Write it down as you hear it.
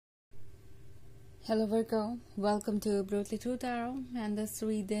Hello Virgo, welcome to Brutally True Tarot, and this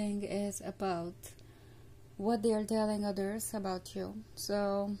reading is about what they are telling others about you.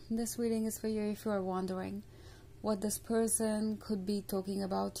 So this reading is for you if you are wondering what this person could be talking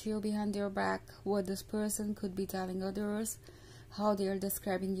about you behind your back, what this person could be telling others, how they are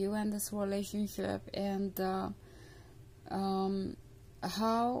describing you and this relationship, and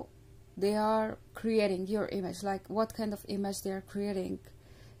how they are creating your image, like what kind of image they are creating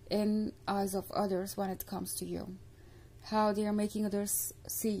in eyes of others when it comes to you, how they are making others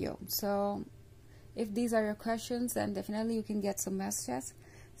see you. So if these are your questions, then definitely you can get some messages.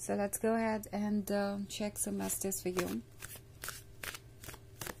 So let's go ahead and check some messages for you.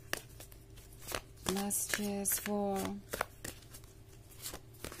 Messages for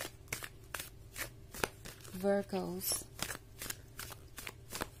Virgos.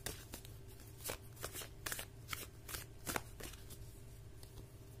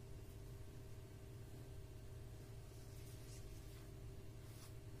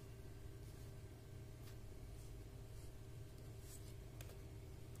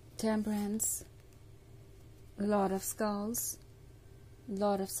 Temperance, Lord of Skulls,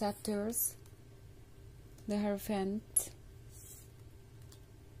 Lord of Scepters, the Hierophant,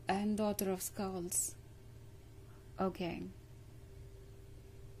 and Daughter of Skulls. Okay,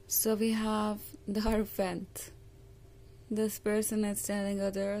 so we have the Hierophant. This person is telling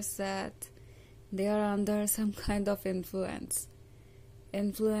others that they are under some kind of influence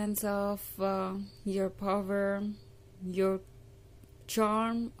of your power, your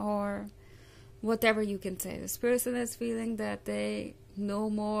charm, or whatever you can say. This person is feeling that they no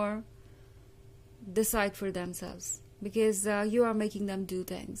more decide for themselves because you are making them do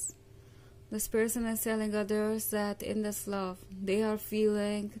things. This person is telling others that in this love they are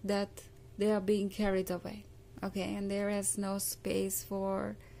feeling that they are being carried away, okay, and there is no space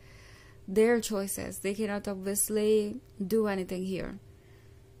for their choices. They cannot obviously do anything here.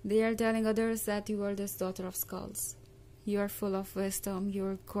 They are telling others that you are this Daughter of Skulls. You are full of wisdom,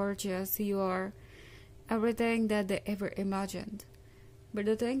 you're gorgeous, you are everything that they ever imagined. But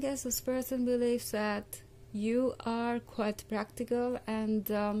the thing is, this person believes that you are quite practical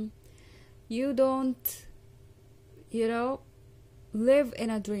and you don't, live in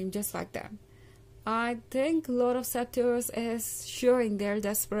a dream just like them. I think a lot of Scepters is showing their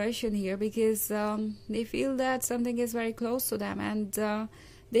desperation here because they feel that something is very close to them and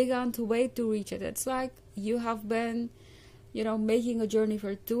they can't wait to reach it. It's like you have been making a journey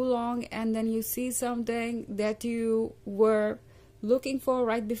for too long, and then you see something that you were looking for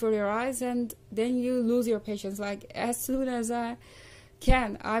right before your eyes, and then you lose your patience. Like, as soon as I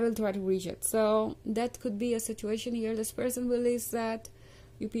can, I will try to reach it. So that could be a situation here. This person believes that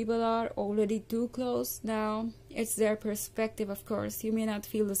you people are already too close. Now, it's their perspective, of course. You may not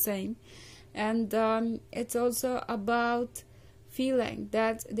feel the same. And it's also about feeling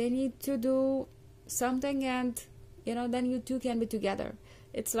that they need to do something, and then you two can be together.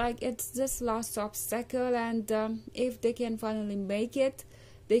 It's like it's this last obstacle, and if they can finally make it,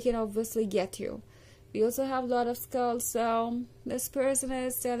 they can obviously get you. We also have a lot of skulls, so this person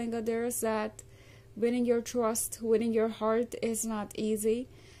is telling others that winning your trust, winning your heart is not easy.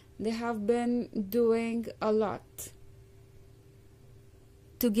 They have been doing a lot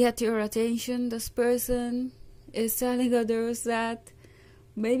to get your attention. This person is telling others that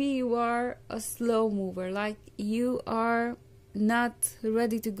maybe you are a slow mover, like you are not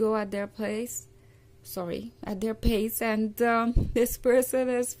ready to go at their pace, and this person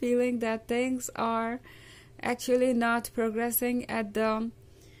is feeling that things are actually not progressing at the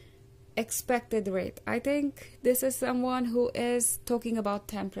expected rate. I think this is someone who is talking about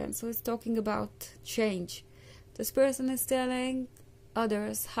temperance, who is talking about change. This person is telling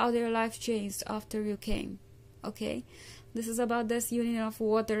others how their life changed after you came, okay? This is about this union of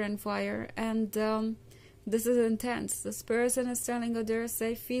water and fire, and this is intense. This person is telling others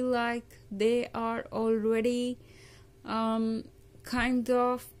they feel like they are already kind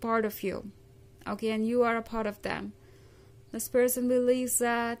of part of you, okay, and you are a part of them. This person believes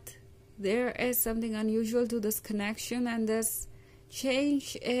that there is something unusual to this connection, and this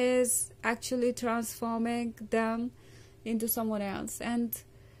change is actually transforming them into someone else. And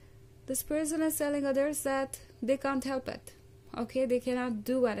this person is telling others that they can't help it, okay? They cannot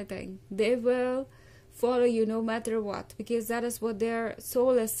do anything. They will follow you no matter what, because that is what their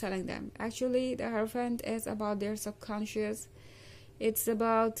soul is telling them. Actually, the Hierophant is about their subconscious. It's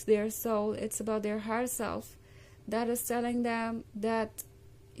about their soul. It's about their higher self that is telling them that,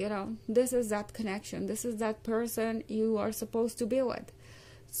 this is that connection. This is that person you are supposed to be with.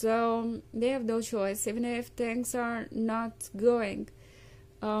 So they have no choice, even if things are not going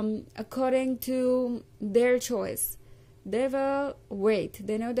according to their choice. They will wait.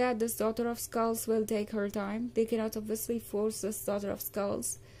 They know that this Daughter of Skulls will take her time. They cannot obviously force this Daughter of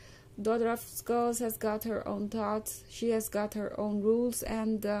Skulls. Daughter of Skulls has got her own thoughts. She has got her own rules,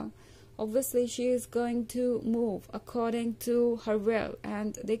 and obviously she is going to move according to her will,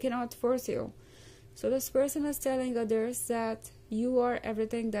 and they cannot force you. So this person is telling others that you are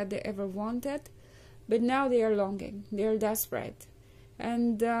everything that they ever wanted, but now they are longing. They are desperate,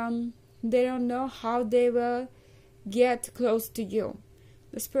 and they don't know how they will get close to you.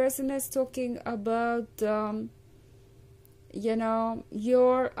 This person is talking about you know,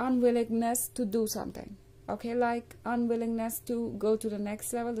 your unwillingness to do something, okay, like unwillingness to go to the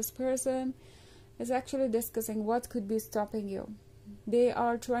next level. This person is actually discussing what could be stopping you. They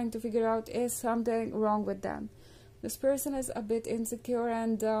are trying to figure out, is something wrong with them. This person is a bit insecure,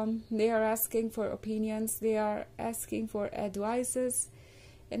 and they are asking for opinions, they are asking for advices,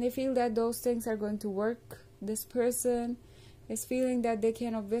 and they feel that those things are going to work. This person is feeling that they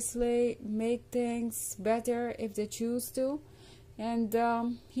can obviously make things better if they choose to, and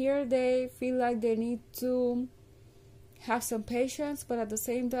here they feel like they need to have some patience, but at the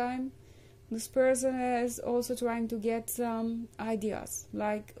same time this person is also trying to get some ideas,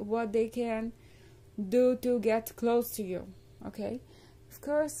 like what they can do to get close to you. Okay, of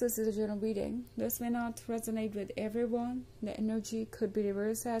course this is a general reading. This may not resonate with everyone. The energy could be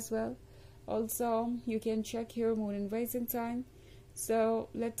reversed as well. Also, you can check your moon and rising sign. So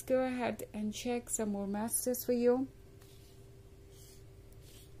let's go ahead and check some more messages for you.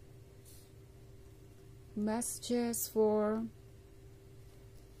 Messages for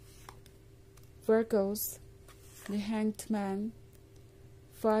Virgos: the Hanged Man,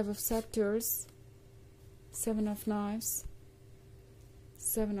 5 of Scepters, 7 of Knives,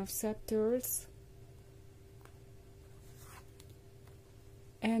 7 of Scepters,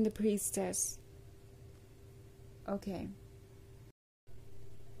 and the Priestess. Okay,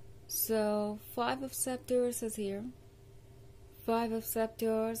 so 5 of Scepters is here. 5 of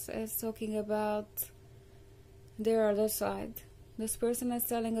Scepters is talking about their other side. This person is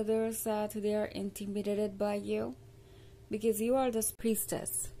telling others that they are intimidated by you because you are this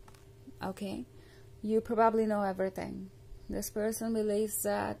priestess. Okay, you probably know everything. This person believes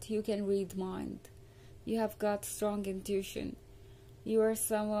that you can read mind. You have got strong intuition. You are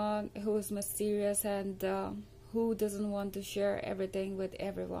someone who is mysterious and who doesn't want to share everything with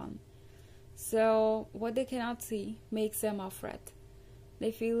everyone. So what they cannot see makes them afraid.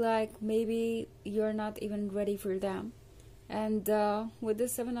 They feel like maybe you're not even ready for them. And with the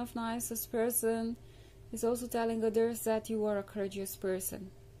 7 of Knives, this person is also telling others that you are a courageous person.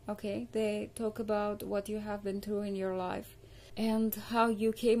 Okay, they talk about what you have been through in your life and how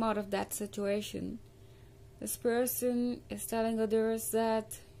you came out of that situation. This person is telling others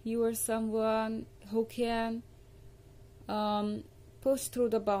that you are someone who can push through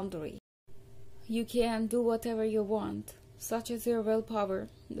the boundary. You can do whatever you want, such as your willpower.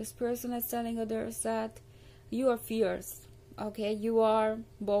 This person is telling others that you are fierce. Okay, you are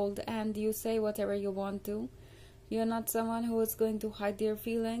bold and you say whatever you want to. You're not someone who is going to hide their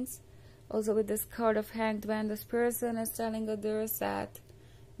feelings. Also, with this card of Hanged Man, this person is telling others that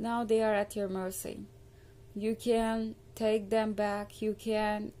now they are at your mercy. You can take them back. You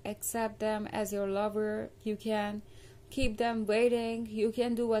can accept them as your lover. You can keep them waiting. You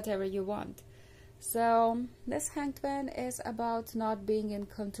can do whatever you want. So this Hanged Man is about not being in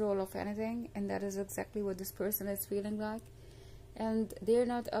control of anything, and that is exactly what this person is feeling like. And they're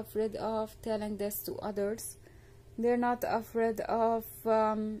not afraid of telling this to others. They're not afraid of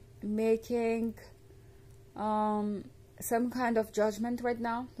making some kind of judgment right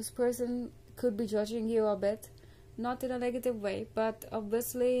now. This person could be judging you a bit, not in a negative way, but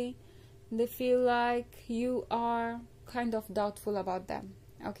obviously they feel like you are kind of doubtful about them.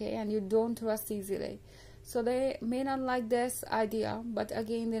 Okay, and you don't trust easily. So they may not like this idea, but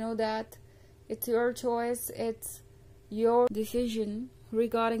again, they know that it's your choice, it's your decision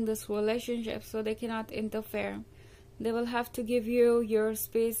regarding this relationship, so they cannot interfere. They will have to give you your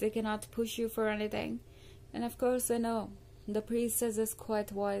space. They cannot push you for anything. And of course, I know the priestess is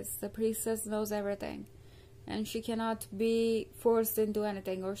quite wise. The priestess knows everything, and she cannot be forced into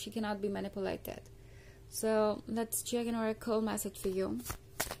anything, or she cannot be manipulated. So let's check an oracle message for you.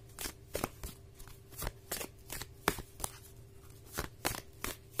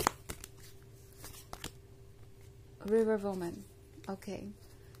 River Woman. Okay,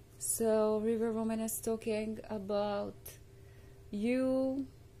 so River Woman is talking about you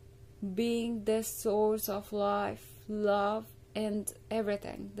being the source of life, love, and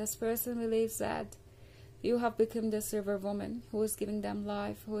everything. This person believes that you have become this river woman who is giving them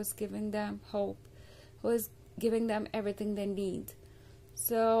life, who is giving them hope, who is giving them everything they need.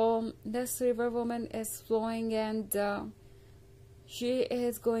 So this river woman is flowing, and she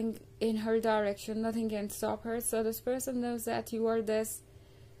is going in her direction. Nothing can stop her. So this person knows that you are this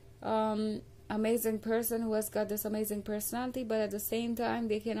amazing person who has got this amazing personality, but at the same time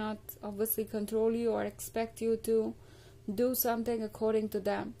they cannot obviously control you or expect you to do something according to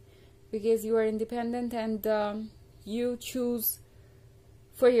them, because you are independent and you choose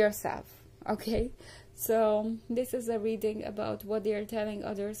for yourself. Okay, so this is a reading about what they are telling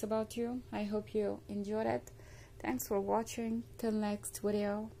others about you. I hope you enjoyed it. Thanks for watching. Till next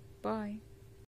video. Bye.